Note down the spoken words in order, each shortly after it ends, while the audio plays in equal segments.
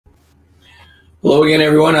Hello again,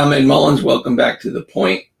 everyone. I'm Ed Mullins. Welcome back to The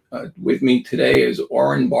Point. With me today is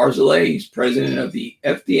Oren Barzilay. He's president of the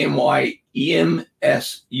FDNY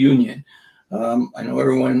EMS Union. I know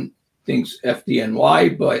everyone thinks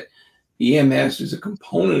FDNY, but EMS is a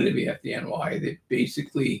component of the FDNY that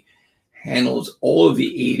basically handles all of the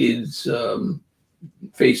aids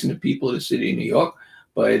facing the people of the city of New York.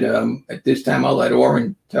 But at this time, I'll let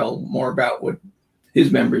Oren tell more about what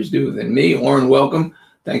his members do than me. Oren, welcome.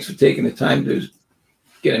 Thanks for taking the time to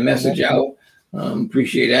get a message out.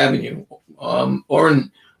 Appreciate having you.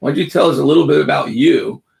 Oren, why don't you tell us a little bit about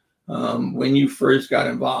you, when you first got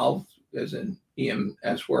involved as an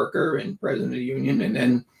EMS worker and president of the union, and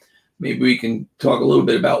then maybe we can talk a little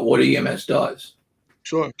bit about what EMS does.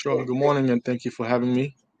 Sure. Good morning, and thank you for having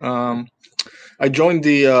me. I joined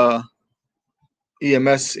the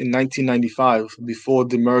EMS in 1995 before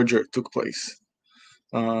the merger took place,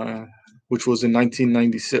 which was in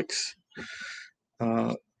 1996.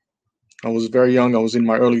 I was very young. I was in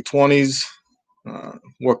my early 20s.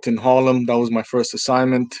 Worked in Harlem. That was my first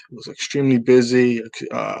assignment. It was extremely busy.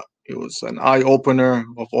 It was an eye-opener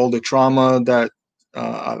of all the trauma that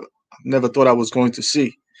I never thought I was going to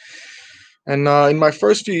see. And in my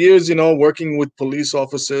first few years, working with police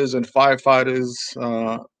officers and firefighters,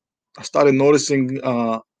 I started noticing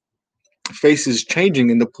faces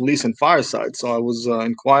changing in the police and fire side. So I was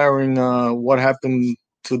inquiring what happened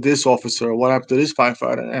to this officer, what happened to this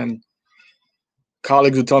firefighter, and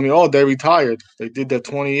colleagues would tell me, "Oh, they retired. They did their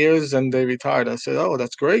 20 years and they retired." I said, "Oh,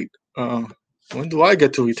 that's great. When do I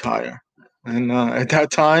get to retire?" And at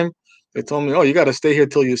that time, they told me, "Oh, you got to stay here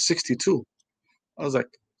till you're 62." I was like,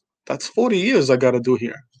 "That's 40 years I got to do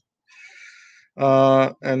here."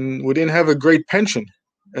 And we didn't have a great pension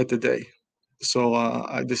at the day. So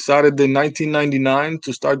I decided in 1999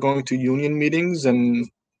 to start going to union meetings and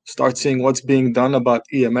start seeing what's being done about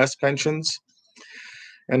EMS pensions.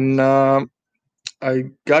 And I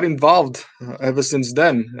got involved ever since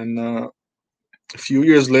then. And a few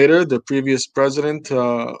years later, the previous president,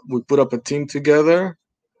 we put up a team together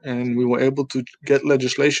and we were able to get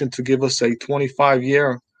legislation to give us a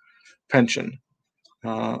 25-year pension.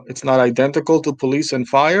 It's not identical to police and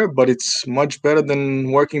fire, but it's much better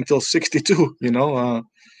than working till 62.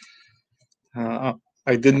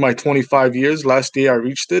 I did my 25 years. Last year I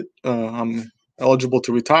reached it. I'm eligible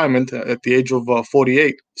to retirement at the age of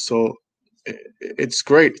 48. So it's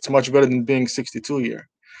great. It's much better than being 62 year.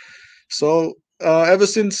 So ever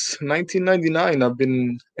since 1999, I've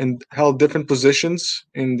been held different positions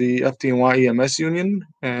in the FDNY EMS union.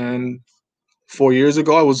 And 4 years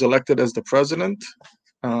ago, I was elected as the president.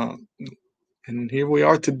 And here we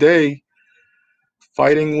are today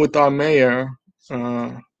fighting with our mayor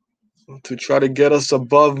to try to get us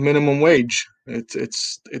above minimum wage.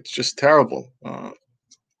 It's just terrible.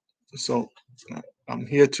 So I'm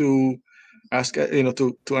here to ask,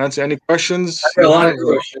 to answer any questions. I got a lot of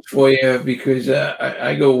questions for you because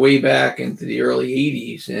I go way back into the early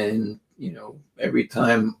 80s, and every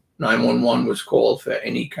time 911 was called for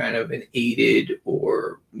any kind of an aided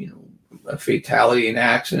or a fatality, an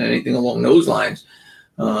accident, anything along those lines,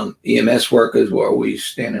 EMS workers were always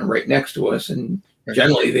standing right next to us, and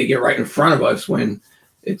generally they get right in front of us when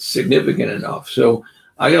it's significant enough. So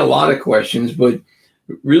I got a lot of questions, but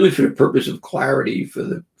really for the purpose of clarity for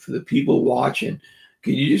the people watching,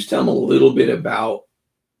 can you just tell them a little bit about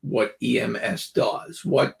what EMS does,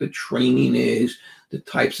 what the training is, the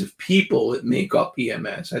types of people that make up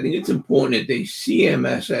EMS? I think it's important that they see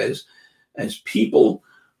EMS as people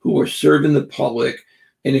who are serving the public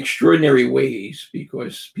in extraordinary ways,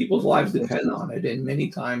 because people's lives depend on it, and many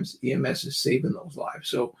times EMS is saving those lives.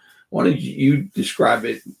 So why don't you describe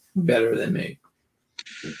it better than me?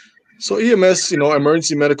 So EMS,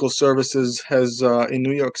 emergency medical services, has in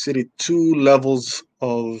New York City 2 levels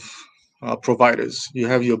of providers. You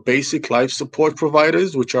have your basic life support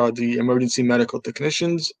providers, which are the emergency medical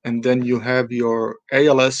technicians, and then you have your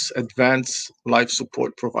ALS advanced life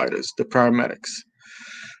support providers, the paramedics.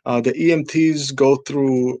 The EMTs go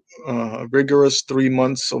through rigorous 3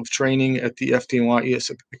 months of training at the FDNY ES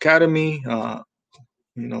Academy.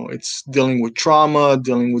 It's dealing with trauma,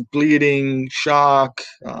 dealing with bleeding, shock,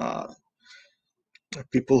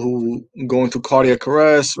 people who go into cardiac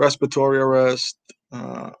arrest, respiratory arrest,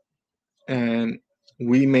 and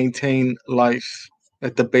we maintain life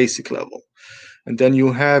at the basic level. And then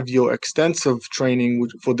you have your extensive training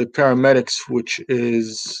for the paramedics, which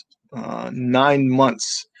is 9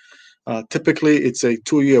 months. Typically, it's a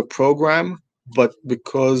 2-year program, but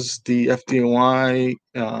because the FDNY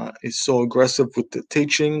is so aggressive with the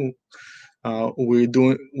teaching,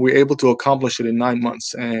 we're able to accomplish it in 9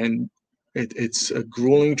 months. And It's a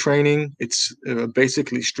grueling training. It's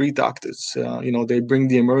basically street doctors. They bring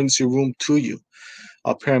the emergency room to you.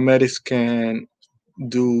 Our paramedics can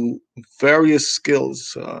do various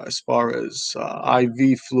skills as far as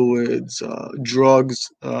IV fluids, drugs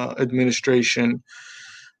administration.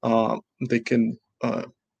 They can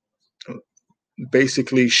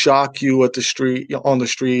basically shock you at the street, on the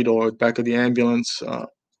street, or back of the ambulance.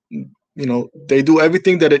 They do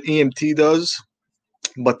everything that an EMT does,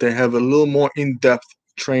 but they have a little more in-depth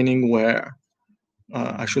training where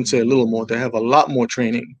I shouldn't say a little more. They have a lot more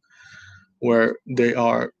training where they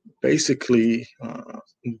are basically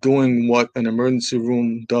doing what an emergency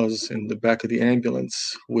room does in the back of the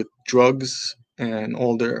ambulance with drugs and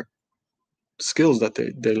all their skills that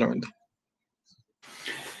they learned.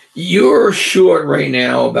 You're short right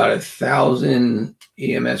now about 1,000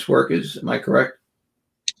 EMS workers. Am I correct?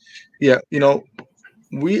 Yeah,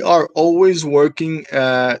 we are always working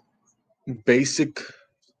at basic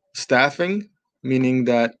staffing, meaning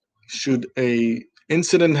that should a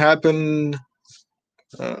incident happen,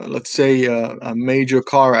 let's say a major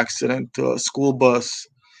car accident, a school bus,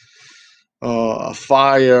 a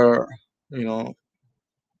fire,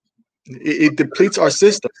 it depletes our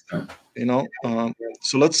system.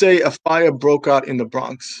 So let's say a fire broke out in the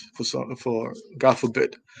Bronx, for God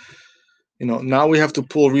forbid. Now we have to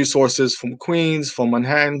pull resources from Queens, from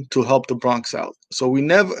Manhattan to help the Bronx out. So we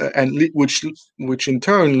never, which in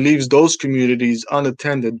turn leaves those communities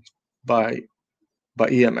unattended by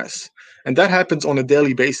EMS, and that happens on a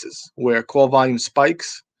daily basis where call volume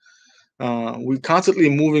spikes. We're constantly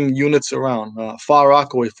moving units around. Far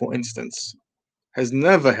Rockaway, for instance, has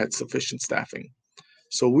never had sufficient staffing.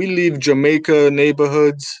 So we leave Jamaica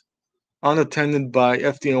neighborhoods unattended by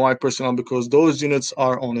FDNY personnel because those units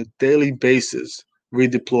are on a daily basis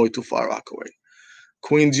redeployed to Far Rockaway.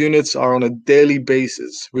 Queens units are on a daily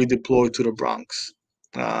basis redeployed to the Bronx.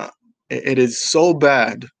 It is so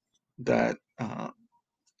bad that,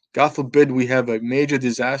 God forbid, we have a major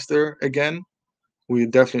disaster again, we're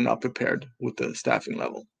definitely not prepared with the staffing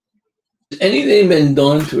level. Has anything been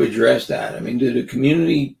done to address that? I mean, do the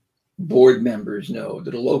community board members know?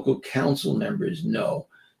 Do the local council members know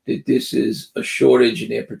that this is a shortage in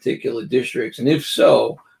their particular districts? And if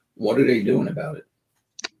so, what are they doing about it?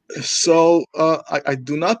 So I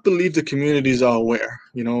do not believe the communities are aware.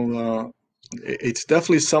 It's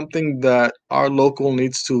definitely something that our local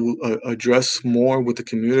needs to address more with the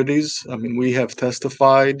communities. I mean, we have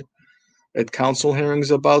testified at council hearings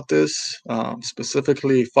about this,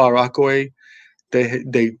 specifically Far Rockaway.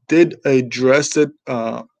 They did address it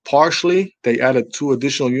partially. They added 2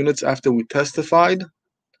 additional units after we testified,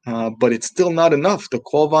 but it's still not enough. The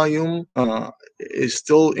call volume is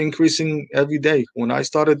still increasing every day. When I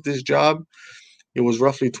started this job, it was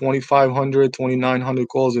roughly 2,500, 2,900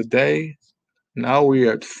 calls a day. Now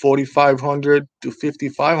we're at 4,500 to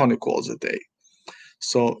 5,500 calls a day.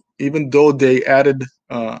 So even though they added,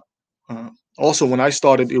 also when I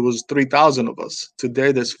started, it was 3,000 of us.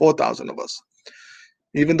 Today, there's 4,000 of us.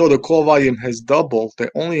 Even though the call volume has doubled, they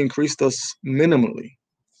only increased us minimally.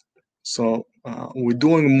 So we're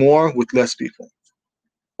doing more with less people.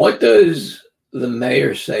 What does the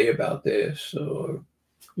mayor say about this, or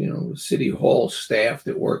city hall staff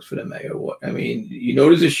that works for the mayor? I mean,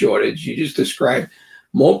 there's a shortage. You just described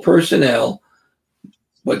more personnel,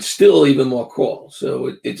 but still even more calls.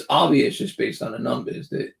 So it's obvious just based on the numbers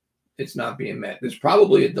that it's not being met. There's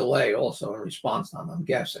probably a delay also in response time, I'm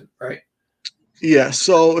guessing, right? Yeah,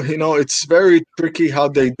 so it's very tricky how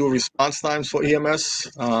they do response times for EMS.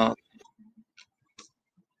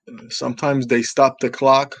 Sometimes they stop the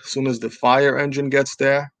clock as soon as the fire engine gets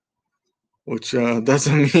there, which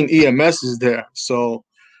doesn't mean EMS is there. So,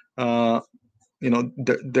 the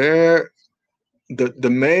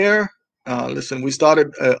mayor. Listen, we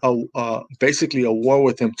started basically a war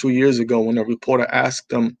with him 2 years ago when a reporter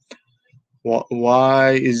asked him,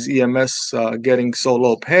 "Why is EMS getting so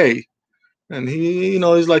low pay?" And he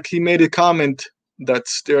made a comment that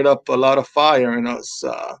stirred up a lot of fire in us.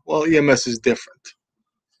 Well, EMS is different.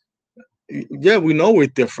 Yeah, we know we're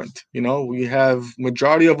different. We have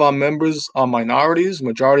majority of our members are minorities.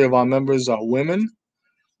 Majority of our members are women.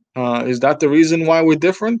 Is that the reason why we're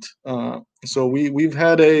different? So we've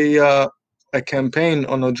had a campaign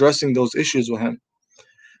on addressing those issues with him.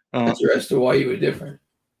 As to why you were different.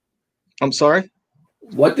 I'm sorry?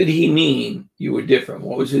 What did he mean you were different?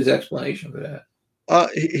 What was his explanation for that?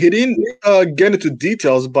 He didn't get into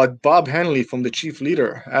details, but Bob Henley from the chief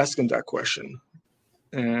leader asked him that question.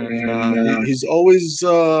 And he's always,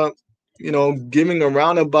 giving a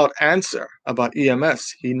roundabout answer about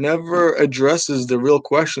EMS. He never addresses the real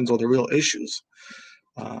questions or the real issues.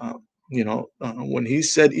 When he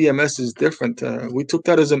said EMS is different, we took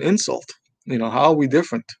that as an insult. How are we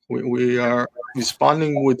different? We are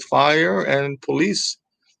responding with fire and police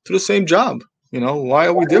to the same job. Why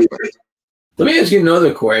are we different? Let me ask you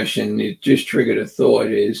another question. It just triggered a thought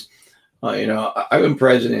is, I've been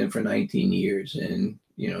president for 19 years and,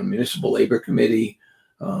 municipal labor committee,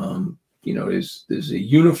 there's a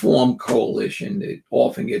uniform coalition that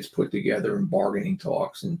often gets put together in bargaining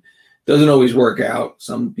talks and doesn't always work out.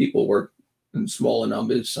 Some people work in smaller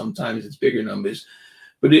numbers. Sometimes it's bigger numbers.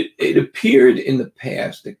 But it appeared in the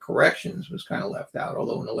past that corrections was kind of left out,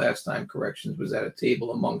 although in the last time corrections was at a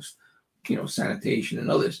table amongst, sanitation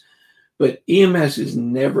and others. But EMS is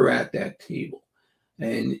never at that table.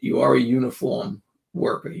 And you are a uniform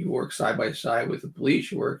worker. You work side by side with the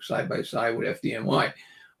police. You work side by side with FDNY.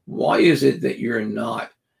 Why is it that you're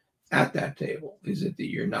not at that table? Is it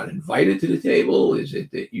that you're not invited to the table? Is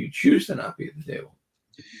it that you choose to not be at the table?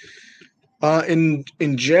 In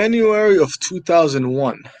January of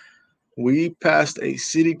 2001, we passed a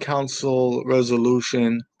city council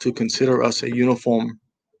resolution to consider us a uniform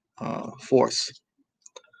force.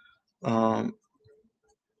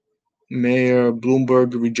 Mayor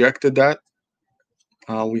Bloomberg rejected that.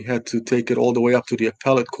 We had to take it all the way up to the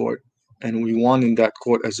appellate court, and we won in that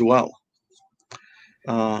court as well.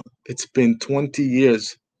 It's been 20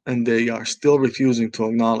 years, and they are still refusing to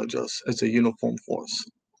acknowledge us as a uniform force.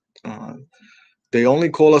 They only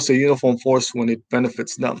call us a uniform force when it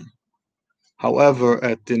benefits them. However,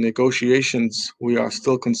 at the negotiations, we are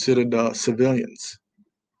still considered civilians.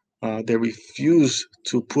 They refuse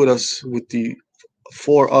to put us with the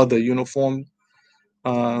 4 other uniform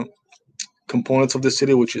components of the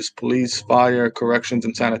city, which is police, fire, corrections,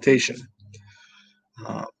 and sanitation.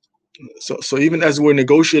 So even as we're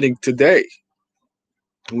negotiating today,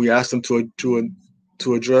 we asked them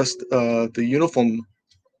to address the uniform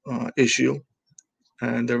issue,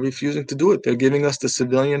 and they're refusing to do it. They're giving us the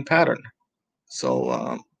civilian pattern.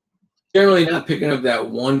 So generally not picking up that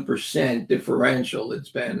 1% differential that's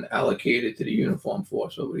been allocated to the uniform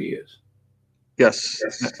force over the years. Yes,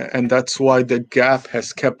 and that's why the gap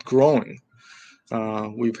has kept growing.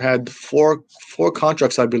 We've had four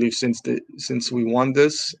contracts, I believe, since we won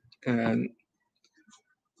this, and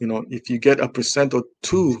if you get 1% or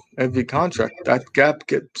 2 every contract, that gap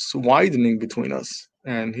gets widening between us.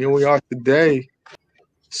 And here we are today,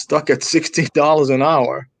 stuck at $16 an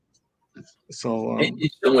hour. So in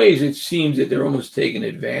some ways, it seems that they're almost taking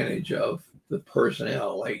advantage of the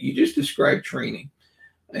personnel. Like you just described training,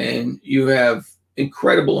 and you have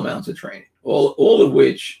incredible amounts of training, all of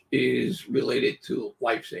which is related to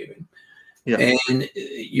life saving. Yeah. And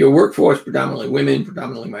your workforce, predominantly women,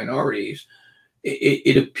 predominantly minorities,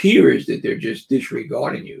 it appears that they're just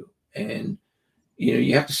disregarding you. And,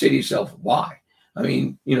 you have to say to yourself, why? I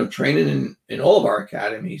mean, training in all of our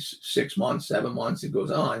academies, 6 months, 7 months, it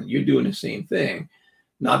goes on. You're doing the same thing,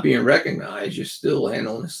 not being recognized. You're still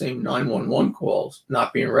handling the same 911 calls,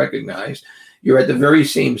 not being recognized. You're at the very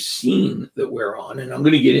same scene that we're on. And I'm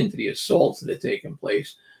going to get into the assaults that are taking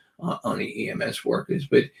place on the EMS workers,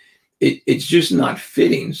 but it's just not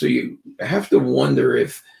fitting. So you have to wonder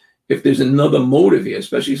if there's another motive here,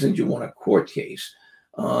 especially since you won a court case.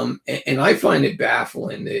 And I find it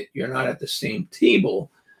baffling that you're not at the same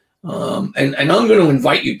table. And I'm going to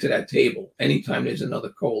invite you to that table anytime there's another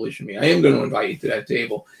coalition meeting. I am going to invite you to that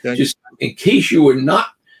table. Okay. Just in case you were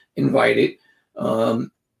not invited,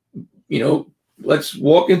 let's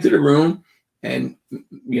walk into the room and,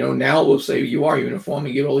 now we'll say you are uniform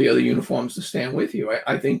and get all the other uniforms to stand with you.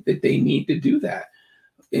 I think that they need to do that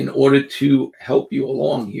in order to help you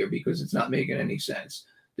along here, because it's not making any sense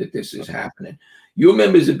that this is happening. Your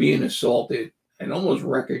members are being assaulted in almost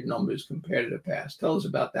record numbers compared to the past. Tell us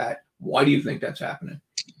about that. Why do you think that's happening?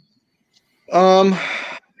 Why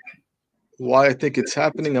I think it's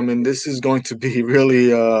happening? I mean, this is going to be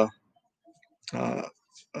really,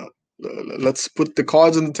 let's put the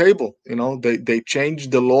cards on the table. They changed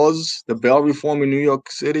the laws, the bail reform in New York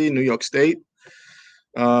City, New York State.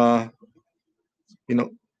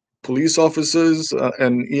 Police officers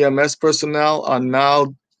and EMS personnel are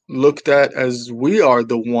now looked at as we are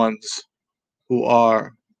the ones who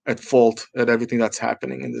are at fault at everything that's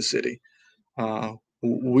happening in the city.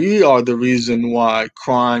 We are the reason why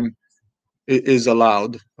crime is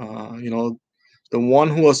allowed. The one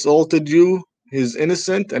who assaulted you is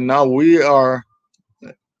innocent, and now we are,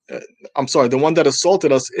 the one that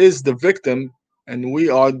assaulted us is the victim, and we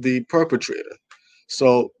are the perpetrator.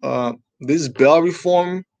 So this bail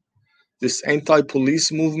reform, this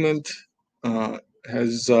anti-police movement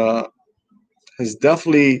has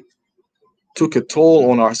definitely took a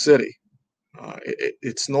toll on our city.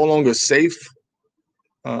 It's no longer safe,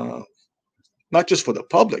 not just for the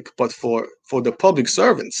public, but for the public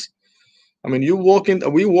servants. I mean,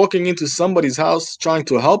 we walking into somebody's house trying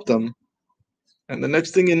to help them, and the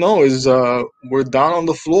next thing you know is we're down on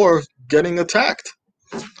the floor getting attacked.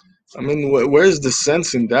 I mean, where's the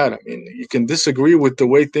sense in that? I mean, you can disagree with the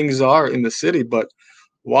way things are in the city, but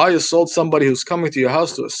why assault somebody who's coming to your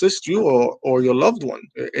house to assist you or your loved one?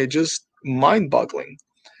 It just mind-boggling.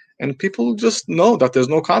 And people just know that there's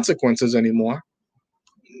no consequences anymore.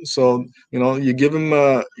 So, you give them,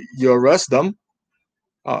 you arrest them.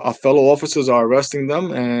 Our fellow officers are arresting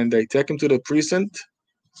them, and they take them to the precinct.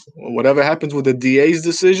 Whatever happens with the DA's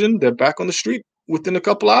decision, they're back on the street within a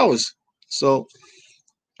couple hours. So,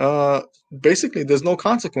 basically, there's no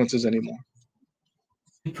consequences anymore.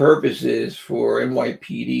 Purpose is for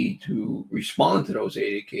NYPD to respond to those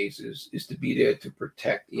 80 cases is to be there to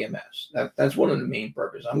protect EMS. That's one of the main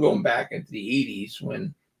purposes. I'm going back into the 80s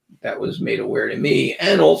when that was made aware to me,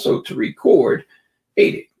 and also to record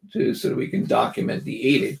 80 so that we can document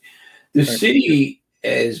the 80. The city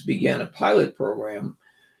has began a pilot program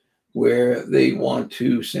where they want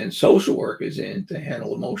to send social workers in to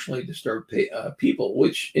handle emotionally disturbed people,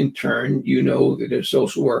 which in turn, that a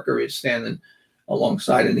social worker is standing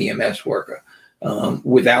alongside an EMS worker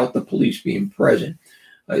without the police being present.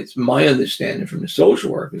 It's my understanding from the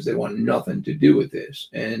social workers, they want nothing to do with this,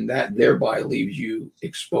 and that thereby leaves you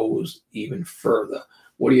exposed even further.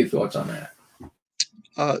 What are your thoughts on that?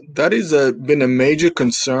 That is been a major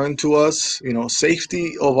concern to us.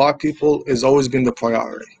 Safety of our people has always been the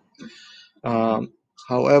priority.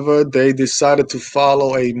 However, they decided to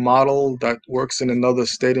follow a model that works in another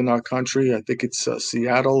state in our country. I think it's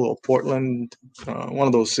Seattle or Portland, one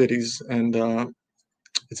of those cities. And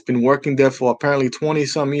it's been working there for apparently 20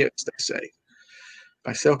 some years, they say.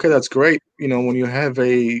 I say, okay, that's great. When you have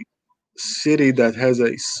a city that has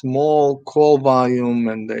a small call volume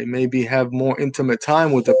and they maybe have more intimate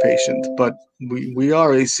time with the patient, but we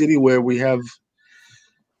are a city where we have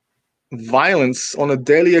violence on a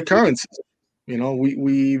daily occurrence.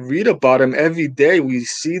 We read about them every day. We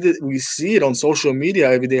see it on social media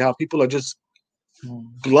every day, how people are just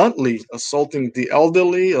bluntly assaulting the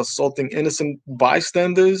elderly, assaulting innocent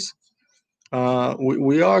bystanders.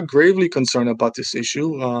 We are gravely concerned about this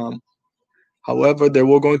issue. However, they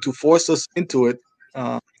were going to force us into it,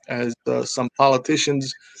 as some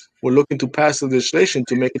politicians were looking to pass legislation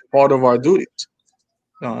to make it part of our duties.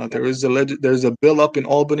 There's a bill up in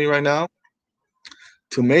Albany right now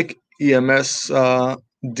to make EMS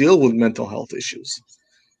deal with mental health issues.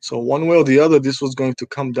 So one way or the other, this was going to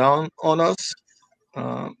come down on us,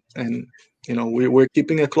 and we're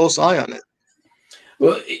keeping a close eye on it.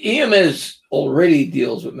 Well, EMS already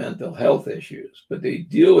deals with mental health issues, but they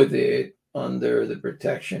deal with it under the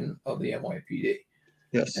protection of the NYPD.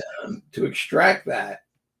 Yes. To extract that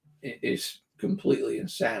is completely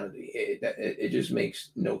insanity. It just makes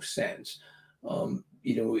no sense.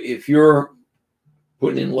 If you're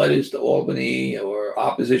putting in letters to Albany or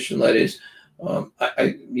opposition letters,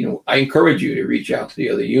 I encourage you to reach out to the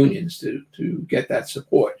other unions to get that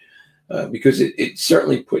support, because it's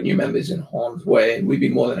certainly putting your members in harm's way, and we'd be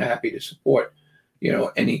more than happy to support,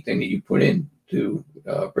 anything that you put in to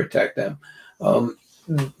protect them.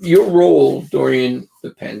 Your role during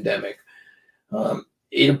the pandemic,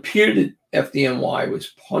 it appeared that FDNY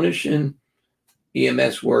was punishing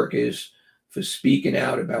EMS workers for speaking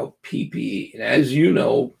out about PPE. And as you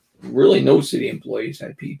know, really no city employees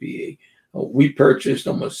had PPE. We purchased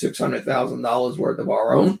almost $600,000 worth of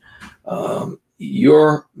our own.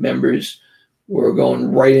 Your members were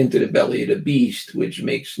going right into the belly of the beast, which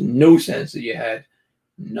makes no sense that you had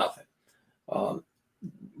nothing.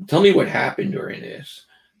 Tell me what happened during this.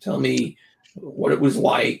 Tell me what it was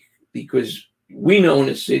like, because we know in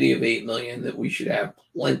a city of 8 million that we should have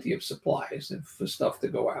plenty of supplies for stuff to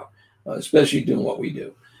go out, especially doing what we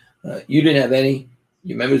do. You didn't have any.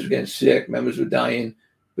 Your members were getting sick, members were dying,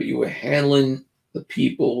 but you were handling the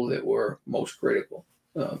people that were most critical.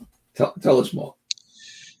 Tell us more.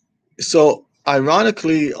 So,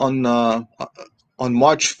 ironically, on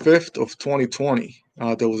March 5th of 2020,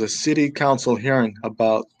 there was a city council hearing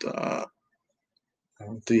about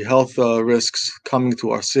the health risks coming to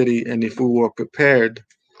our city, and if we were prepared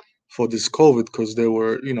for this COVID, because we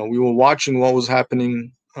were watching what was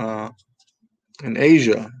happening in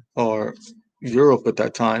Asia or Europe at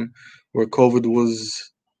that time, where COVID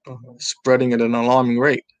was spreading at an alarming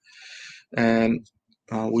rate. And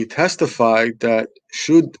we testified that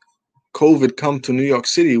should COVID come to New York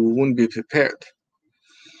City, we wouldn't be prepared.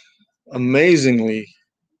 Amazingly,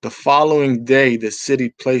 the following day, the city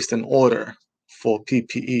placed an order for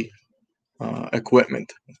PPE.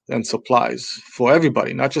 equipment and supplies for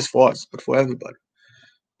everybody, not just for us, but for everybody.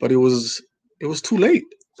 But it was too late.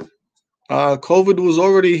 COVID was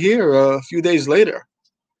already here a few days later,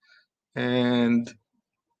 and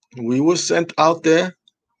we were sent out there.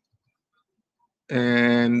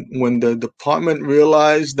 And when the department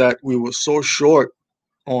realized that we were so short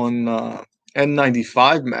on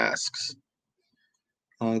N95 masks,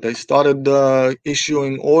 they started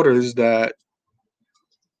issuing orders that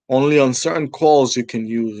only on certain calls you can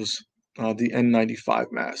use the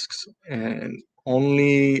N95 masks, and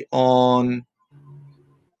only on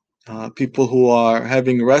people who are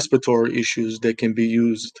having respiratory issues they can be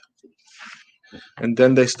used. And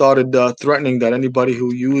then they started threatening that anybody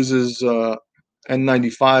who uses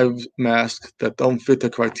N95 masks that don't fit the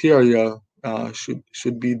criteria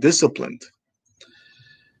should be disciplined.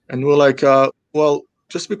 And we're like, well,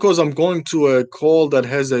 just because I'm going to a call that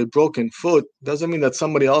has a broken foot doesn't mean that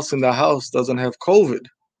somebody else in the house doesn't have COVID.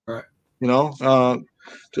 Right. You know,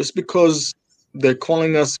 just because they're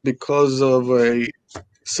calling us because of a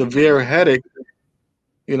severe headache,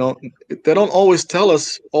 you know, they don't always tell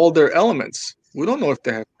us all their elements. We don't know if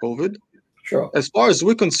they have COVID. Sure. As far as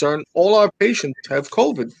we're concerned, all our patients have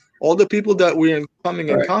COVID. All the people that we're coming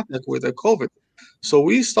in contact with are COVID. So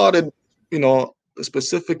we started, you know,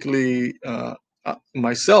 specifically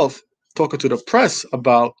myself talking to the press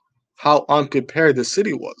about how unprepared the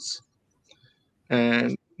city was.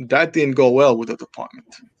 And that didn't go well with the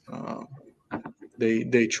department.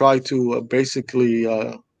 They tried to basically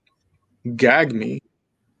gag me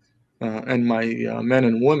and my men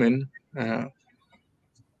and women.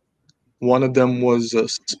 One of them was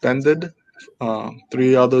suspended.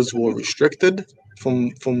 3 others were restricted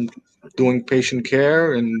from doing patient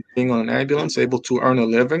care and being on an ambulance, able to earn a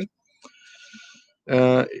living.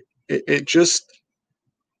 It just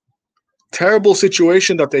terrible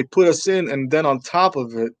situation that they put us in, and then on top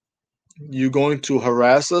of it, you're going to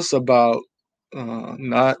harass us about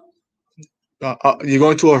not. You're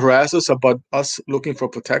going to harass us about us looking for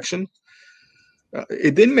protection.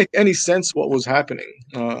 It didn't make any sense what was happening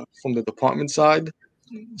from the department side,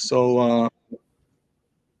 so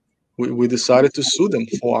we decided to sue them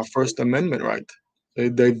for our First Amendment right.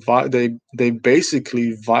 They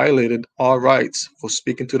basically violated our rights for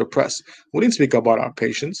speaking to the press. We didn't speak about our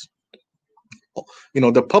patients. You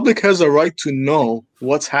know, the public has a right to know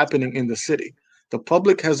what's happening in the city. The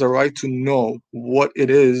public has a right to know what it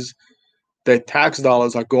is that tax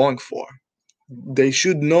dollars are going for. They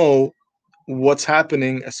should know what's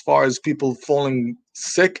happening as far as people falling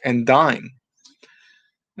sick and dying.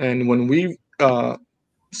 And when we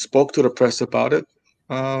spoke to the press about it,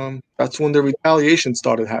 that's when the retaliation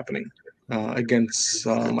started happening against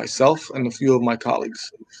myself and a few of my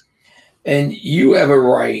colleagues. And you have a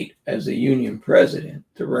right as a union president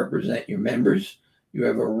to represent your members. You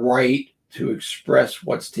have a right to express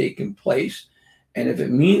what's taking place. And if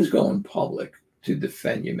it means going public to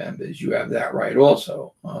defend your members, you have that right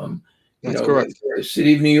also. That's correct. The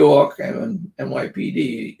city of New York and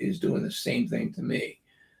NYPD is doing the same thing to me.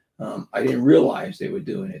 I didn't realize they were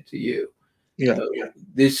doing it to you. Yeah.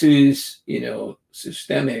 This is,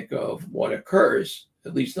 systemic of what occurs,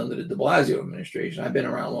 at least under the de Blasio administration. I've been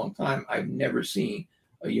around a long time. I've never seen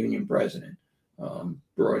a union president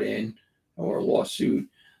brought in or a lawsuit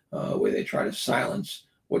where they try to silence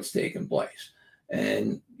what's taking place.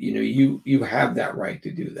 And, you have that right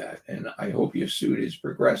to do that. And I hope your suit is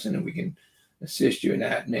progressing and we can assist you in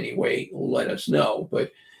that in any way. Let us know.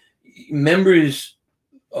 But members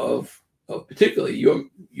of particularly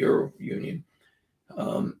your union,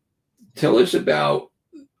 tell us about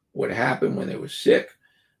what happened when they were sick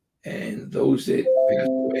and those that passed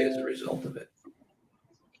away as a result of it.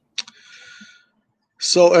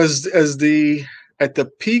 So at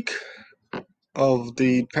the peak of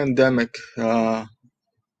the pandemic,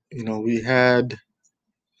 we had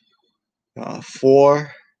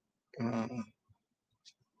 4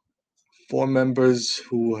 members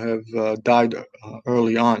who have died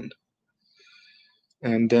early on,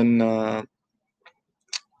 and then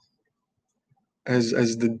as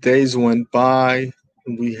the days went by,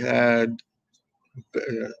 we had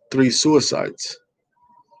 3 suicides.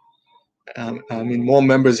 More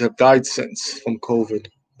members have died since from COVID,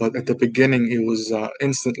 but at the beginning it was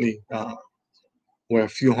instantly where a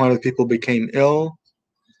few hundred people became ill,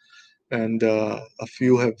 and a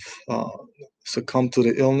few have succumbed to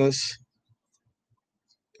the illness.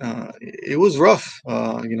 It was rough.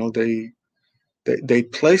 They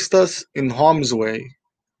placed us in harm's way,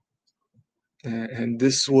 and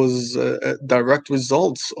this was a direct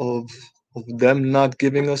results of them not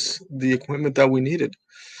giving us the equipment that we needed.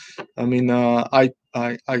 I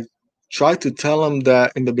try to tell them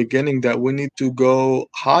that in the beginning that we need to go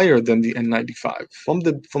higher than the N95.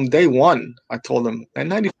 From day one, I told them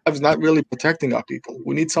N95 is not really protecting our people.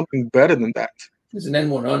 We need something better than that. It's an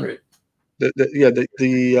N100. The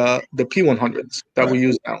P100s that we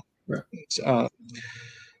use now. Right.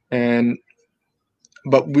 And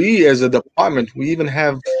but we as a department, we even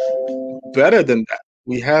have better than that.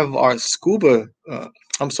 We have our SCBAs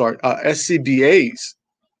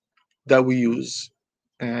that we use,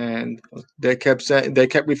 and they kept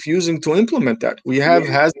refusing to implement that. We have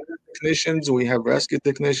hazard technicians, we have rescue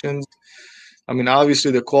technicians. I mean, obviously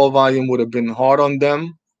the call volume would have been hard on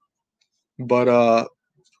them, but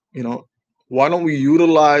you know, why don't we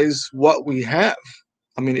utilize what we have?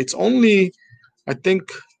 I mean, it's only, I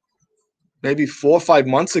think, maybe 4 or 5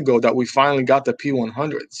 months ago that we finally got the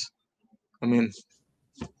P100s. I mean,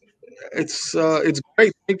 it's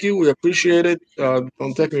great. Thank you. We appreciate it.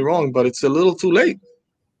 Don't take me wrong, but it's a little too late.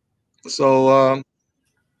 So,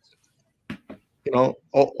 you know,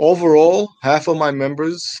 overall, half of my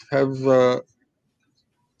members have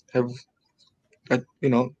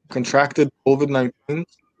contracted COVID-19.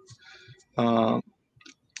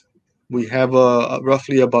 We have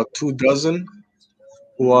roughly about 2 dozen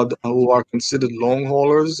who are considered long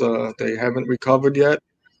haulers. They haven't recovered yet.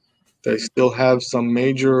 They still have some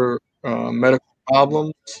major medical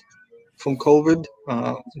problems from COVID.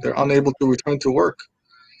 They're unable to return to work,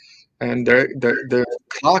 and their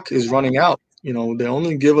clock is running out. You know, they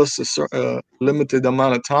only give us a limited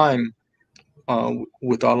amount of time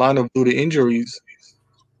with our line of duty injuries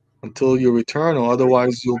until you return, or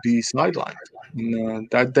otherwise you'll be sidelined. And,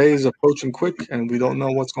 that day is approaching quick, and we don't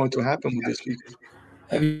know what's going to happen with these people.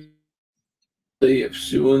 Have you of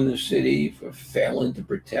suing the city for failing to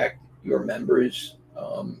protect your members,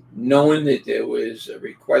 knowing that there was a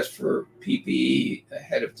request for PPE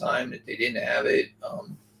ahead of time, that they didn't have it?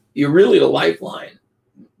 You're really the lifeline,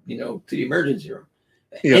 you know, to the emergency room.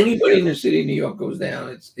 Yeah. Anybody in the city of New York goes down,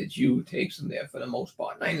 it's you who takes them there for the most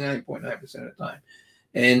part, 99.9% of the time.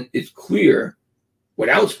 And it's clear,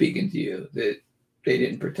 without speaking to you, that they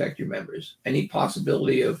didn't protect your members. Any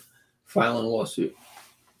possibility of filing a lawsuit?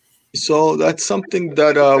 So that's something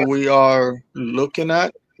that we are looking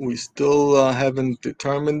at. We still haven't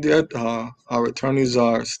determined yet. Our attorneys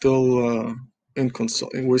are still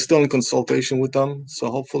we're still in consultation with them. So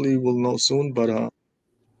hopefully we'll know soon. But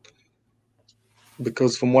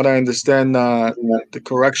because from what I understand, the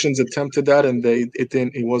corrections attempted that and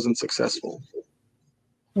it wasn't successful.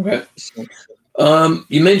 Okay. So,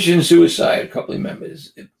 you mentioned suicide, a couple of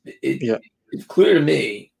members. It's clear to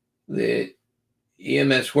me that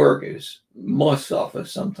EMS workers must suffer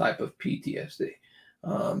some type of PTSD.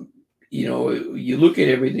 You know, you look at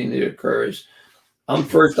everything that occurs. I'm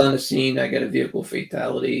first on the scene. I got a vehicle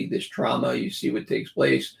fatality. This trauma, you see what takes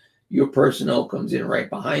place. Your personnel comes in right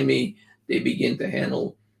behind me. They begin to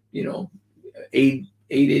handle, you know,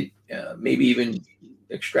 aided, maybe even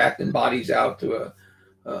extracting bodies out to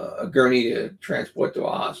a gurney to transport to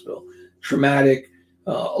a hospital. Traumatic,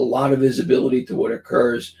 a lot of visibility to what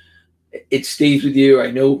occurs. It stays with you.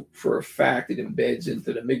 I know for a fact it embeds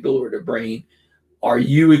into the amygdala or the brain. Are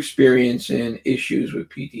you experiencing issues with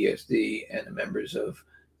PTSD and the members of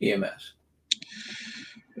EMS?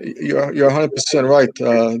 You're 100% right.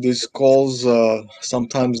 These calls,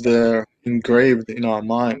 sometimes they're engraved in our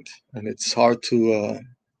mind, and it's hard to,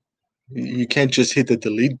 you can't just hit the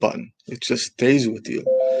delete button. It just stays with you.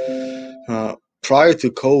 Prior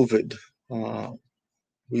to COVID,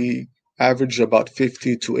 we averaged about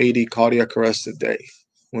 50 to 80 cardiac arrests a day.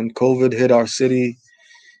 When COVID hit our city,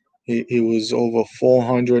 it was over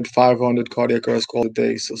 400, 500 cardiac arrests calls a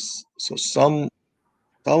day. So some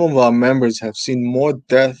of our members have seen more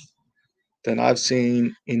death than I've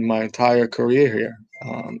seen in my entire career here,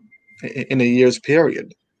 in a year's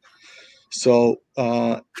period. So,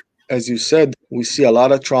 as you said, we see a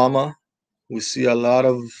lot of trauma. We see a lot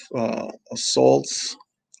of assaults.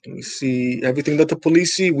 We see everything that the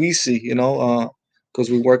police see, we see, you know, because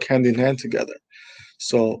we work hand in hand together.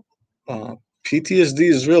 So PTSD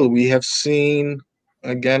is real. We have seen,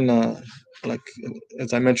 again, like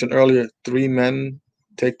as I mentioned earlier, 3 men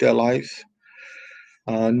take their life.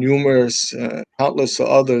 Numerous, countless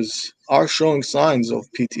others are showing signs of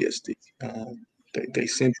PTSD. They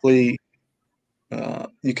simply,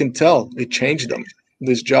 you can tell it changed them.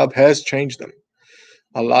 This job has changed them.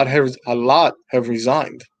 A lot have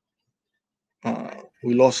resigned.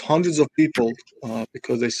 We lost hundreds of people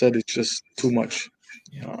because they said it's just too much.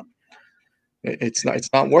 It's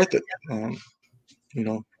not worth it. You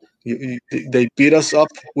know, they beat us up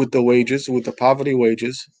with the wages, with the poverty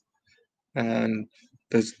wages, and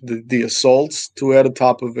there's the assaults to add on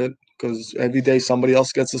top of it, because every day somebody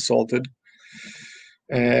else gets assaulted,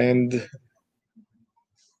 and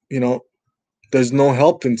there's no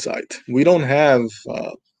help in sight. We don't have,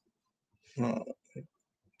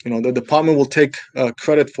 the department will take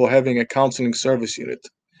credit for having a counseling service unit,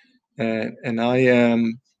 and I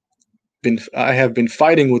have been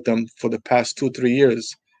fighting with them for the past 2-3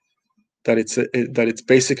 years that it's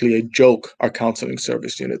basically a joke. Our counseling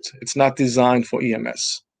service unit, it's not designed for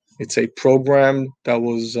EMS. It's a program that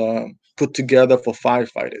was put together for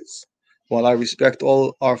firefighters. While I respect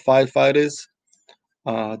all our firefighters,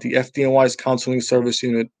 the FDNY's counseling service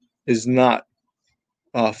unit is not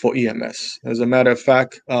for EMS. As a matter of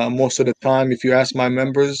fact, most of the time, if you ask my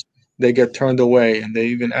members, they get turned away, and they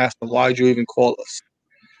even ask them, "Why'd you even call us?"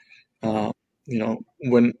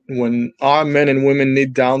 When our men and women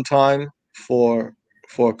need downtime for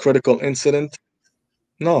a critical incident,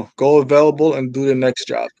 no, go available and do the next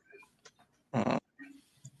job.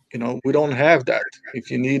 We don't have that. If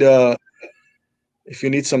you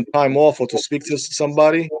need some time off or to speak to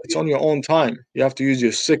somebody, it's on your own time. You have to use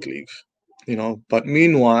your sick leave. But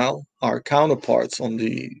meanwhile, our counterparts on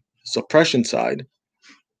the suppression side,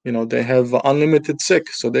 they have unlimited sick,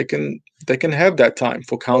 so they can have that time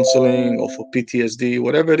for counseling or for PTSD,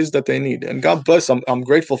 whatever it is that they need. And God bless, I'm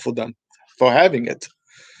grateful for them for having it,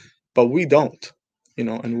 but we don't,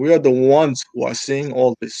 and we are the ones who are seeing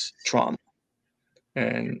all this trauma,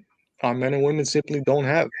 and our men and women simply don't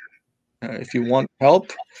have. If you want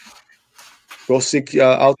help, go seek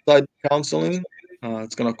outside counseling.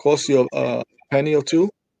 It's going to cost you a penny or two,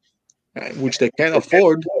 which they can't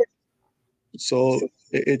afford. So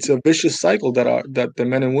it's a vicious cycle that the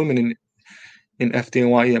men and women in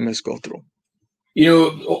FDNY EMS go through.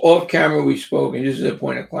 Off camera we spoke, and this is a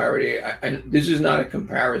point of clarity. This is not a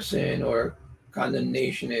comparison or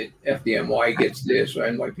condemnation that FDNY gets this or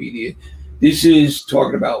NYPD. This is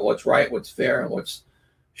talking about what's right, what's fair, and what's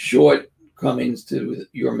shortcomings to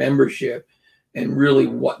your membership, and really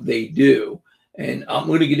what they do. And I'm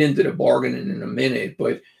going to get into the bargaining in a minute,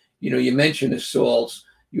 but you mentioned assaults.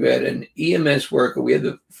 You had an EMS worker. We had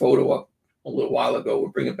the photo up a little while ago. We'll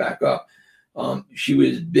bring it back up. She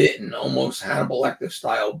was bitten, almost Hannibal Lecter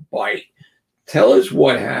style bite. Tell us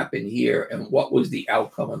what happened here and what was the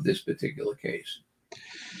outcome of this particular case.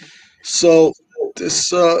 So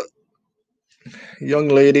this young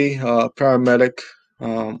lady, paramedic,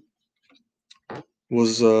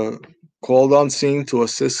 was called on scene to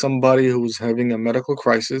assist somebody who was having a medical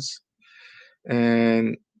crisis.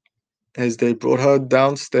 And as they brought her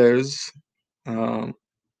downstairs,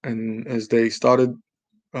 and as they started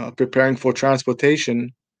preparing for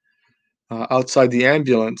transportation, outside the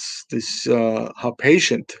ambulance, this her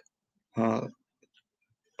patient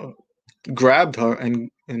grabbed her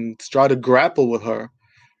and started to grapple with her,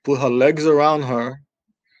 put her legs around her,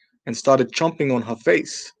 and started chomping on her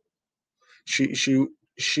face. She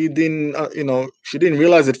didn't she didn't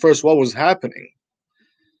realize at first what was happening,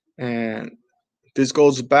 and this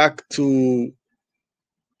goes back to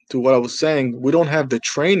what I was saying. We don't have the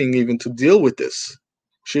training even to deal with this.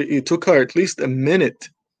 It took her at least a minute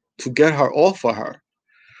to get her off of her.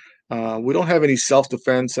 We don't have any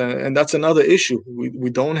self-defense, and that's another issue. We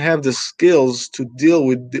don't have the skills to deal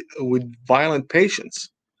with violent patients.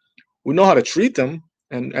 We know how to treat them,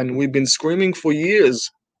 and we've been screaming for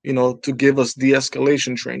years, to give us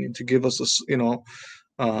de-escalation training, to give us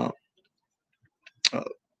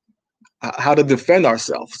how to defend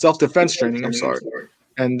ourselves, self-defense training. I'm sorry,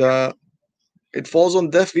 and it falls on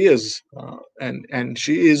deaf ears. And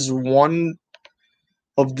she is one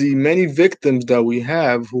of the many victims that we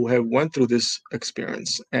have who have went through this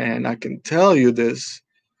experience. And I can tell you this,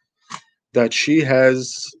 that she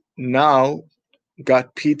has now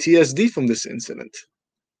got PTSD from this incident.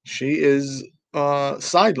 She is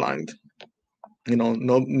sidelined.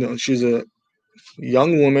 No, she's a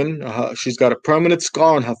young woman. She's got a permanent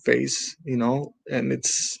scar on her face, and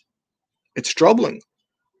it's troubling.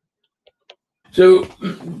 So,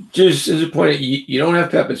 just as a point, you don't have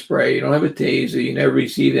pepper spray, you don't have a taser, you never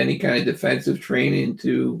received any kind of defensive training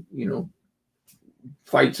to,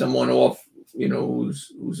 fight someone off,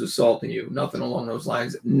 who's assaulting you. Nothing along those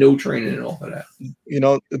lines. No training and all of that.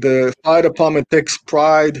 The fire department takes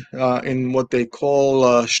pride in what they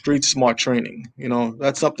call street smart training.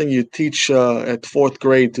 That's something you teach at 4th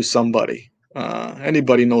grade to somebody.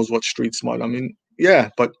 Anybody knows what street smart. I mean, yeah,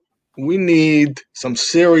 but we need some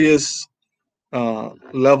serious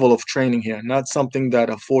level of training here, not something that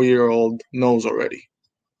a 4-year-old knows already.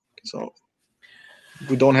 So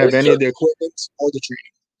we don't have any of the equipment or the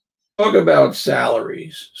training. Talk about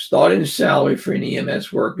salaries. Starting salary for an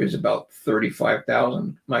EMS worker is about $35,000.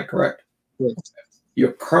 Am I correct? Yes.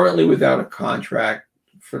 You're currently without a contract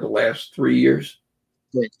for the last 3 years.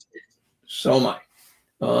 Right. So am I.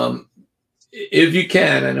 If you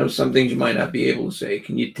can, I know some things you might not be able to say.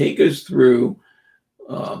 Can you take us through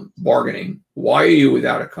bargaining? Why are you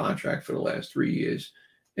without a contract for the last 3 years,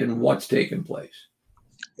 and what's taken place?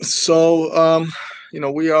 So,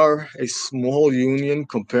 we are a small union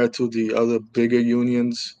compared to the other bigger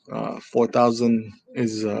unions. 4,000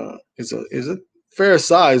 is a fair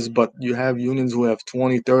size, but you have unions who have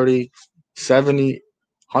 20, 30, 70,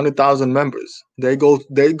 100,000 members. They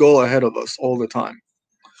go ahead of us all the time,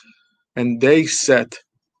 and they set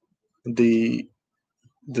the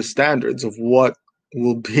standards of what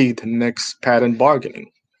will be the next pattern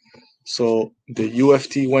bargaining. So the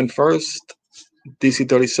UFT went first, DC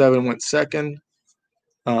 37 went second.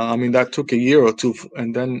 That took a year or two,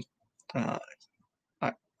 and then uh,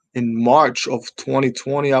 in March of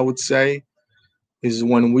 2020, I would say, is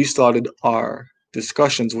when we started our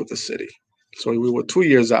discussions with the city. So we were 2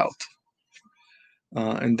 years out,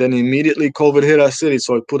 and then immediately COVID hit our city,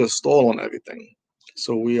 so it put a stall on everything.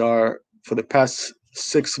 So we are, for the past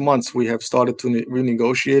 6 months, we have started to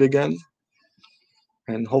renegotiate again,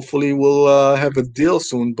 and hopefully we'll have a deal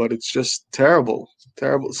soon. But it's just terrible,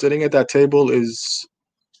 terrible. Sitting at that table is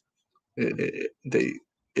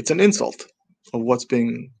it's an insult of what's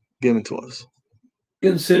being given to us.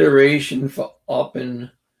 Consideration for upping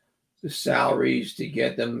the salaries to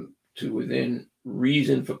get them to within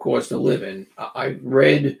reason for cost of living. I've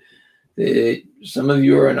read that some of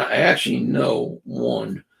you are, and I actually know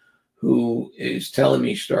one who is telling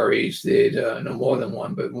me stories that, no more than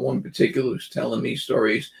one, but one particular who's telling me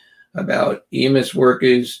stories about EMS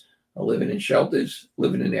workers living in shelters,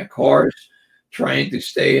 living in their cars, trying to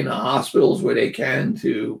stay in the hospitals where they can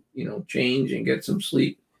to, change and get some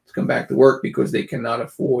sleep to come back to work because they cannot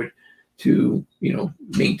afford to,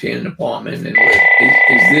 maintain an apartment and live.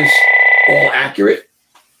 Is this all accurate?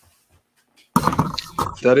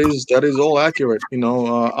 That is all accurate.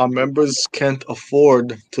 Our members can't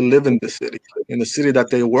afford to live in the city that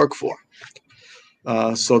they work for.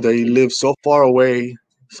 So they live so far away.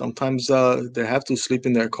 Sometimes they have to sleep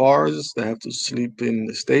in their cars. They have to sleep in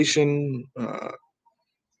the station.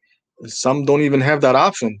 Some don't even have that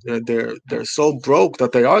option. They're so broke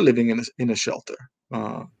that they are living in a shelter.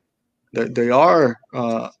 They are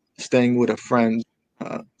staying with a friend.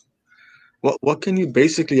 What can you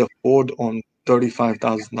basically afford on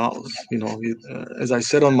 $35,000? As I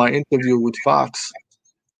said on my interview with Fox,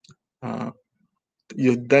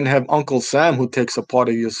 you then have Uncle Sam who takes a part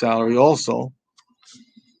of your salary also.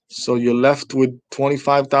 So you're left with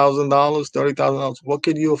 $25,000, $30,000. What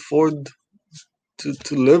can you afford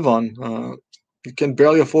to live on? You can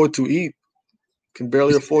barely afford to eat. Can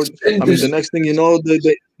barely afford. The next thing you know,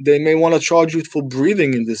 they may want to charge you for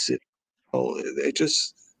breathing in the city. Oh, they're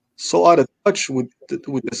just so out of touch with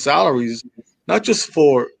the salaries. Not just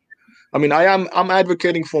for, I'm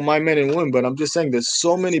advocating for my men and women, but I'm just saying there's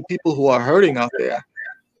so many people who are hurting out there.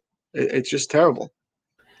 It's just terrible.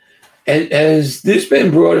 Has this been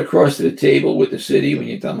brought across to the table with the city when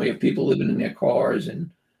you're talking about people living in their cars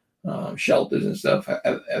and shelters and stuff?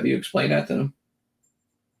 Have you explained that to them?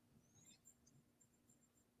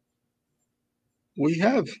 We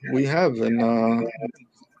have, and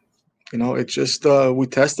it's just we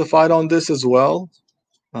testified on this as well.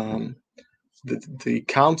 The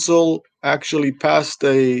council actually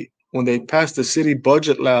when they passed the city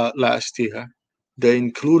budget last year, they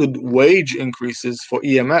included wage increases for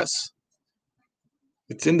EMS.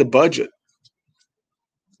 It's in the budget,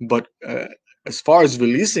 but as far as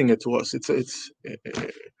releasing it to us, it's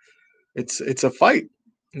a fight.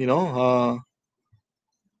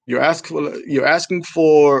 You're asking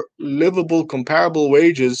for livable, comparable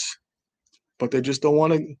wages, but they just don't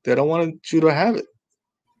want to. They don't want you to have it.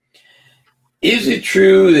 Is it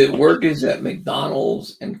true that workers at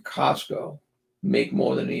McDonald's and Costco make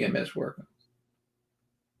more than an EMS worker?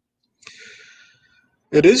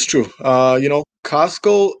 It is true.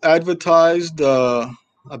 Costco advertised, I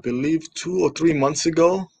believe 2 or 3 months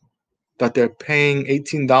ago, that they're paying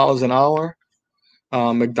 $18 an hour.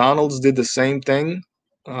 McDonald's did the same thing.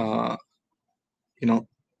 Why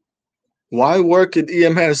work at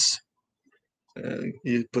EMS?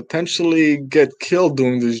 You potentially get killed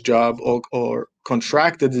doing this job, or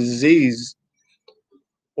contract a disease,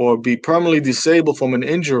 or be permanently disabled from an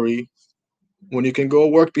injury, when you can go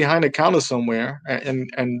work behind a counter somewhere. And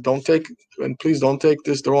please don't take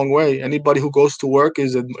this the wrong way. Anybody who goes to work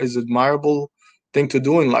is admirable thing to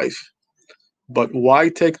do in life. But why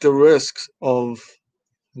take the risks of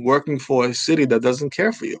working for a city that doesn't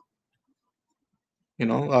care for you?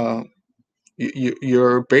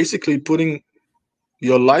 You're basically putting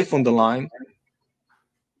your life on the line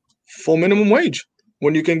for minimum wage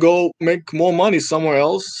when you can go make more money somewhere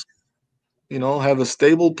else, have a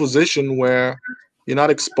stable position where you're not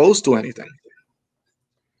exposed to anything.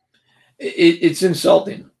 It's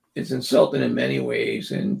insulting. It's insulting in many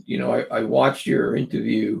ways. And, I watched your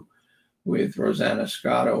interview with Rosanna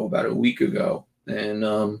Scotto about a week ago. And,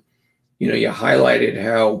 you highlighted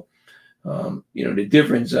how, the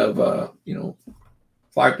difference of,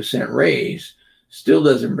 5% raise still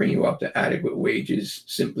doesn't bring you up to adequate wages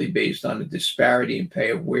simply based on the disparity in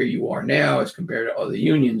pay of where you are now as compared to other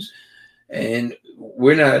unions. And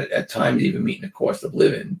we're not at times even meeting the cost of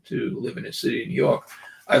living to live in the city of New York.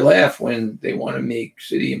 I laugh when they want to make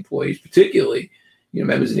city employees, particularly,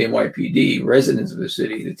 members of the NYPD, residents of the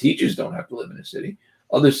city. The teachers don't have to live in the city.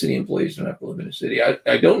 Other city employees don't have to live in the city.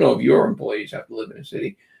 I don't know if your employees have to live in the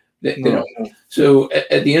city. They don't. So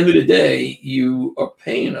at the end of the day, you are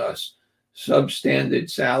paying us substandard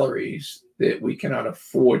salaries that we cannot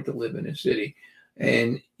afford to live in a city.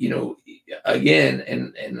 And, again,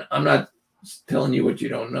 and I'm not telling you what you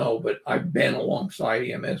don't know, but I've been alongside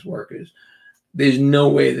EMS workers. There's no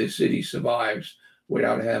way the city survives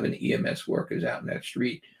without having EMS workers out in that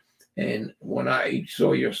street. And when I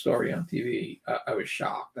saw your story on TV, I was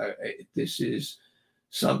shocked. This is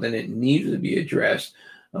something that needs to be addressed.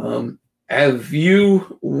 Have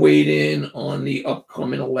you weighed in on the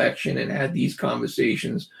upcoming election and had these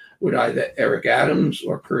conversations with either Eric Adams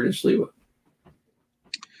or Curtis Sliwa?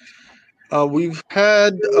 We've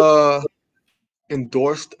had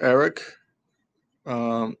endorsed Eric.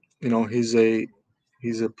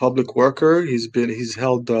 He's a public worker. He's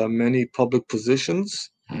held many public positions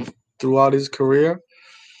throughout his career.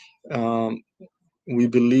 We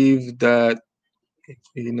believe that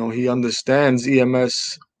he understands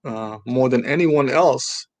EMS more than anyone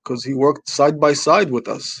else because he worked side by side with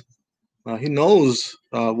us. He knows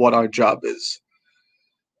what our job is,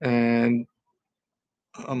 and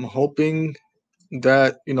I'm hoping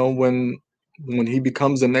that when he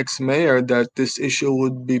becomes the next mayor, that this issue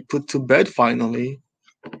would be put to bed finally,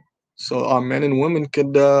 so our men and women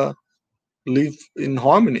could live in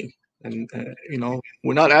harmony. And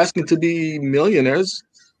we're not asking to be millionaires.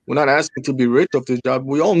 We're not asking to be rich off this job.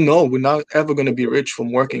 We all know we're not ever going to be rich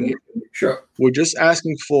from working here. Sure. We're just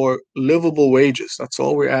asking for livable wages. That's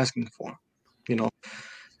all we're asking for.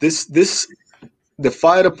 The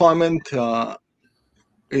fire department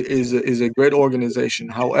is a great organization.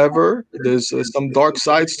 However, there's some dark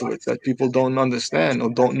sides to it that people don't understand or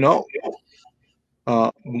don't know.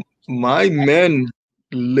 My men,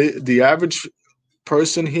 the average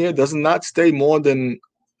person here does not stay more than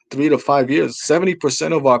 3 to 5 years.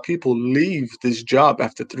 70% of our people leave this job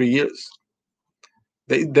after 3 years.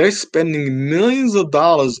 They're spending millions of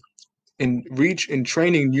dollars in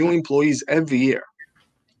training new employees every year.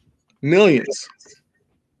 Millions.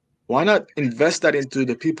 Why not invest that into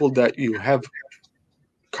the people that you have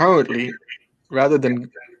currently rather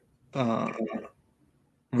than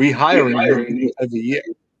rehiring every year?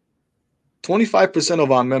 25%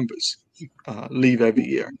 of our members leave every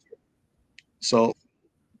year. So,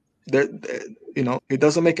 it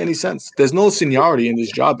doesn't make any sense. There's no seniority in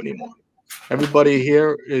this job anymore. Everybody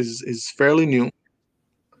here is fairly new.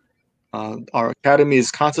 Our academy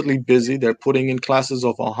is constantly busy. They're putting in classes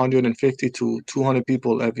of 150 to 200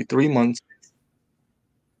 people every 3 months.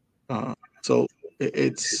 So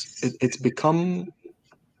it's become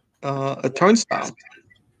a turnstile.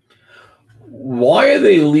 Why are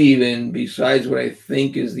they leaving, besides what I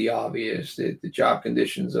think is the obvious, that the job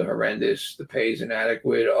conditions are horrendous, the pay is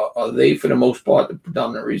inadequate? Are they, for the most part, the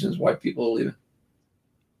predominant reasons why people are leaving?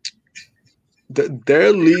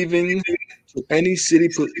 They're leaving to any city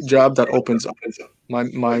job that opens up. My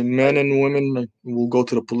men and women will go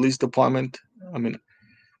to the police department. I mean,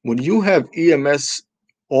 when you have EMS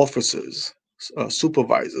officers,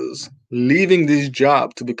 supervisors leaving this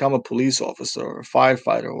job to become a police officer or a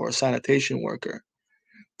firefighter or a sanitation worker,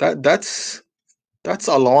 that's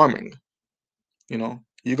alarming.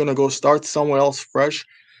 You're gonna go start somewhere else fresh.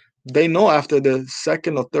 They know after the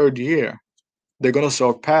second or third year they're gonna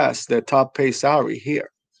surpass their top pay salary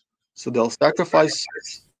here, so they'll sacrifice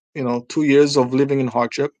 2 years of living in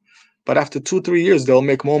hardship, but after 2-3 years they'll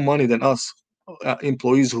make more money than us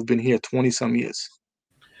employees who've been here 20 some years.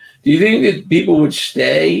 Do you think that people would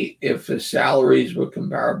stay if the salaries were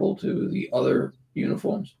comparable to the other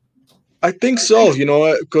uniforms? I think so,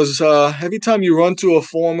 because every time you run to a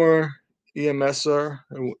former EMSer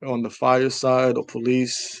on the fire side or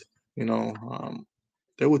police,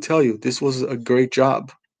 they will tell you this was a great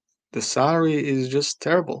job. The salary is just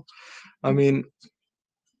terrible. I mean,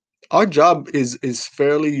 our job is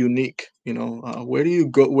fairly unique. Where do you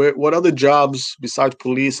go? What other jobs besides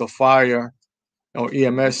police or fire or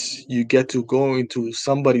EMS you get to go into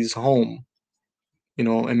somebody's home,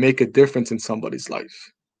 and make a difference in somebody's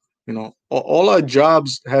life? All our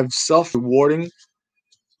jobs have self-rewarding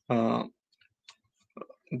uh,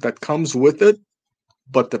 that comes with it,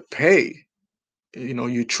 but the pay,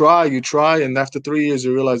 you try, and after 3 years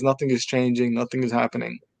you realize nothing is changing, nothing is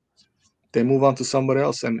happening. They move on to somebody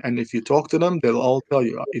else, and if you talk to them, they'll all tell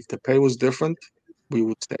you, if the pay was different, we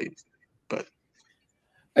would stay. But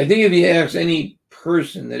I think if you ask any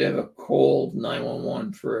person that ever called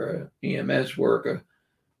 911 for a EMS worker,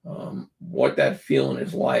 what that feeling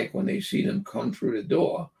is like when they see them come through the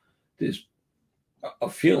door, there's a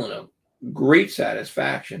feeling of great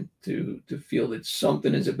satisfaction to feel that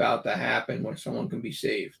something is about to happen where someone can be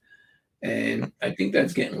saved. And I think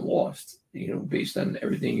that's getting lost, based on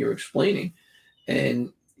everything you're explaining.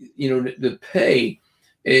 And, the pay,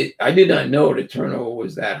 I did not know the turnover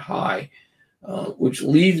was that high, which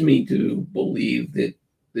leads me to believe that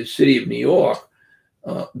the city of New York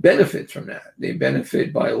benefits from that. They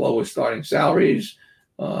benefit by lower starting salaries,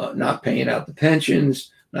 not paying out the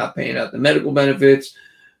pensions, not paying out the medical benefits,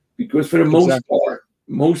 because for the most part,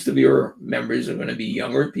 most of your members are going to be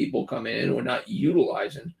younger people coming in who are not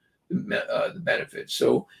utilizing the benefits.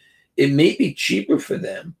 So it may be cheaper for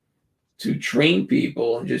them to train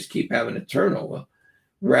people and just keep having a turnover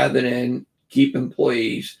rather than keep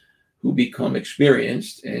employees who become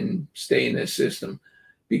experienced and stay in this system.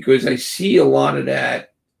 Because I see a lot of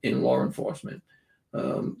that in law enforcement.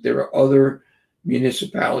 There are other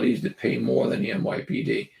municipalities that pay more than the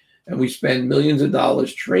NYPD, and we spend millions of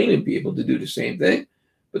dollars training people to do the same thing,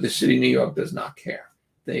 but the city of New York does not care.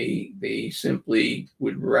 They simply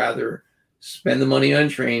would rather spend the money on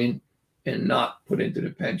training and not put into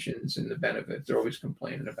the pensions and the benefits. They're always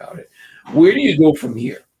complaining about it. Where do you go from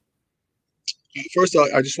here? First,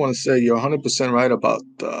 I just want to say you're 100% right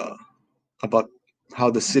about how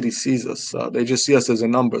the city sees us. They just see us as a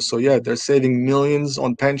number. So yeah, they're saving millions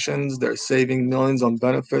on pensions. They're saving millions on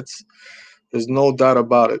benefits. There's no doubt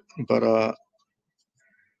about it. But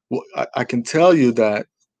I can tell you that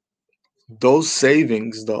those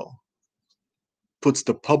savings, though, puts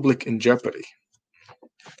the public in jeopardy.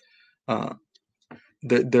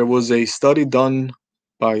 There was a study done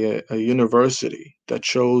by a university that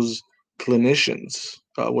shows clinicians,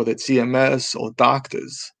 whether it's EMS or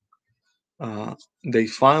doctors, they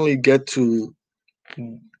finally get to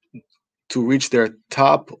reach their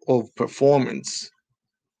top of performance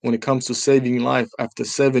when it comes to saving life after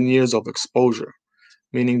 7 years of exposure,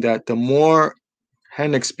 meaning that the more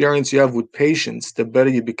hand experience you have with patients, the better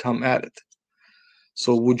you become at it.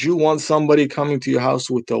 So would you want somebody coming to your house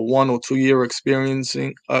with a 1 or 2 year experience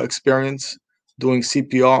doing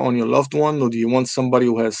CPR on your loved one, or do you want somebody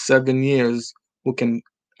who has 7 years who can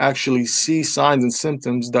actually see signs and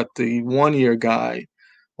symptoms that the 1 year guy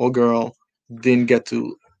or girl didn't get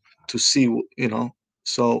to see?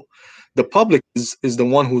 So the public is the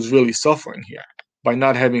one who's really suffering here by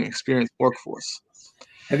not having experienced workforce.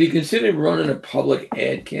 Have you considered running a public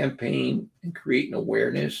ad campaign and creating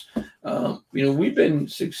awareness? We've been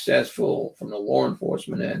successful from the law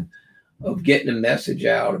enforcement end of getting a message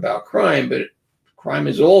out about crime, but crime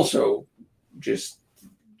has also just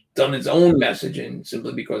done its own messaging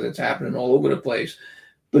simply because it's happening all over the place.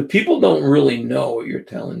 But people don't really know what you're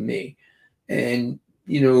telling me. And,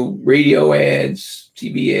 radio ads,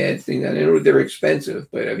 TV ads, things, I know they're expensive,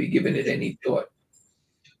 but have you given it any thought?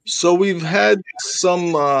 So we've had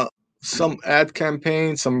some ad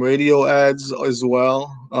campaigns, some radio ads as well.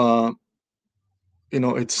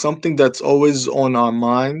 It's something that's always on our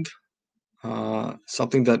mind,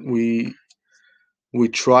 something that we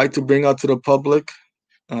try to bring out to the public.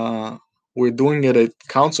 We're doing it at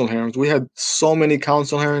council hearings. We had so many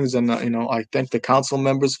council hearings, and I thank the council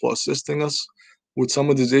members for assisting us with some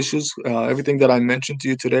of these issues. Everything that I mentioned to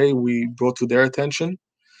you today, we brought to their attention.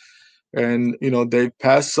 And they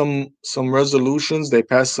passed some resolutions. They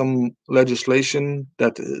passed some legislation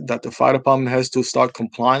that the fire department has to start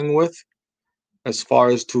complying with, as far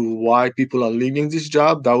as to why people are leaving this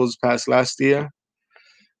job. That was passed last year.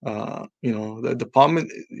 The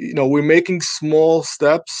department, we're making small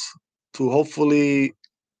steps to hopefully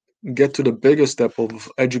get to the bigger step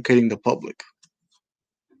of educating the public.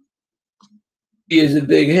 Is a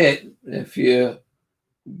big hit if you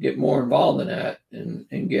get more involved in that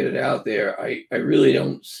and get it out there. I really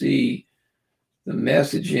don't see the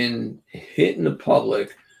messaging hitting the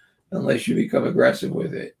public unless you become aggressive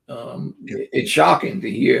with it. It's shocking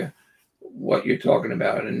to hear what you're talking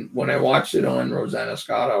about. And when I watched it on Rosanna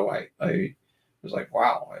Scotto, I was like,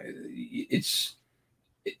 wow, it's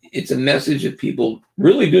a message that people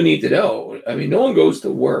really do need to know. I mean, no one goes to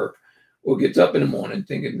work or gets up in the morning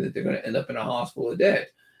thinking that they're going to end up in a hospital or dead.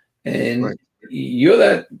 And Right. you're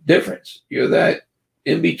that difference. You're that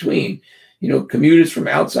in between. You know, commuters from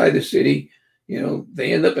outside the city, you know,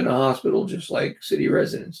 they end up in a hospital just like city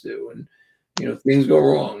residents do. And, you know, things go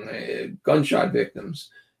wrong. Gunshot victims.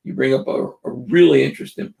 You bring up a really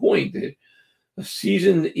interesting point that a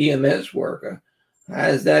seasoned EMS worker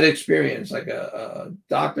has that experience, like a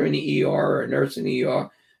doctor in the ER or a nurse in the ER.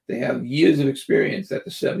 They have years of experience at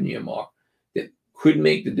the 7-year mark that could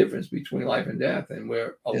make the difference between life and death. And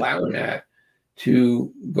we're allowing that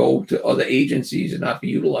to go to other agencies and not be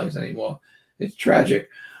utilized anymore. It's tragic.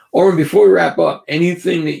 Oren, before we wrap up,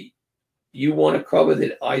 anything that you want to cover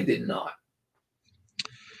that I did not?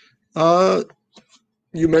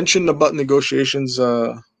 You mentioned about negotiations.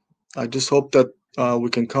 I just hope that we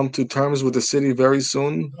can come to terms with the city very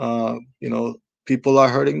soon. You know, people are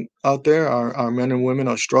hurting out there. Our men and women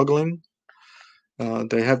are struggling.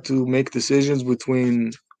 They have to make decisions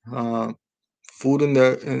between food in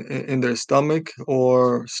their stomach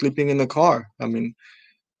or sleeping in the car. I mean,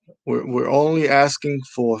 we're only asking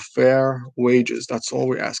for fair wages. That's all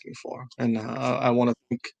we're asking for. And I want to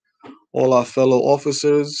thank all our fellow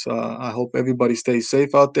officers. I hope everybody stays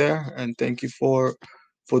safe out there, and thank you for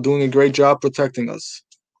doing a great job protecting us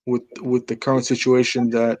with the current situation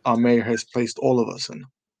that our mayor has placed all of us in.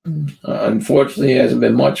 Unfortunately, it hasn't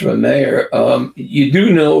been much of a mayor. You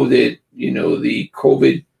do know that, you know, the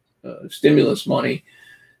COVID stimulus money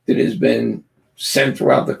that has been sent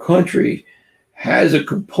throughout the country has a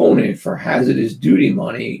component for hazardous duty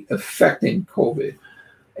money affecting COVID.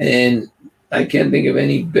 And I can't think of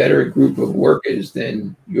any better group of workers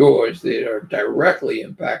than yours that are directly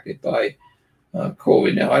impacted by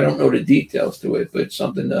COVID. Now, I don't know the details to it, but it's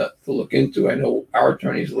something to look into. I know our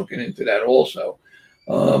attorney's looking into that also.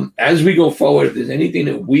 As we go forward, if there's anything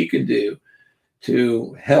that we can do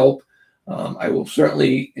to help, I will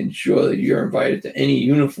certainly ensure that you're invited to any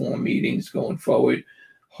uniform meetings going forward.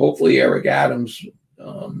 Hopefully Eric Adams, you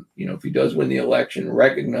know, if he does win the election,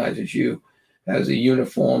 recognizes you as a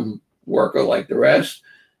uniform worker like the rest,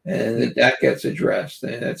 and that gets addressed.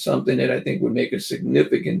 And that's something that I think would make a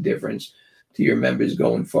significant difference to your members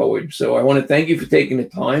going forward. So I want to thank you for taking the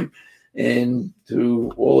time, and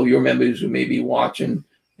to all of your members who may be watching,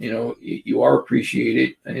 you know, you are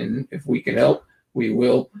appreciated. And if we can help, we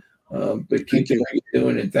will. But keep doing what you're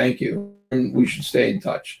doing, and thank you. And we should stay in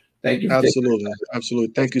touch. Thank you. Absolutely.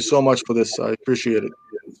 Absolutely. Thank you so much for this. I appreciate it.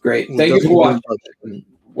 Great. Thank you for watching.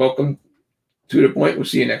 Welcome to The Point. We'll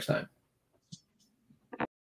see you next time.